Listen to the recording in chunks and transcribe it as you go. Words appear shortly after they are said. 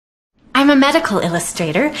I'm a medical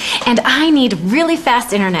illustrator, and I need really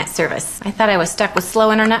fast internet service. I thought I was stuck with slow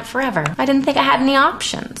internet forever. I didn't think I had any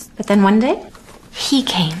options. But then one day, he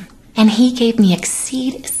came, and he gave me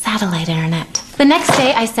Exede satellite internet. The next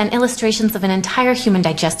day, I sent illustrations of an entire human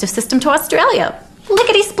digestive system to Australia.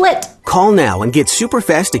 Lickety-split. Call now and get super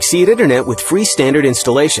fast Exede internet with free standard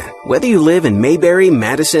installation. Whether you live in Mayberry,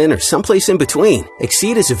 Madison, or someplace in between,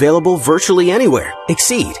 Exede is available virtually anywhere.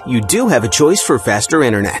 Exede, you do have a choice for faster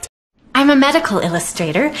internet. I'm a medical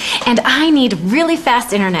illustrator, and I need really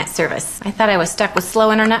fast internet service. I thought I was stuck with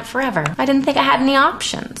slow internet forever. I didn't think I had any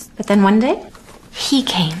options. But then one day, he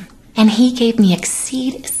came, and he gave me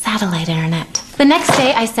Exede satellite internet. The next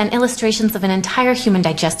day, I sent illustrations of an entire human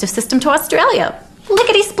digestive system to Australia.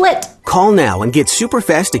 Lickety-split. Call now and get super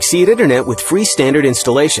fast Exede internet with free standard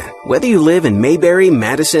installation. Whether you live in Mayberry,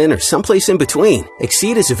 Madison, or someplace in between,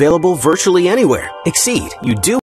 Exede is available virtually anywhere. Exede, you do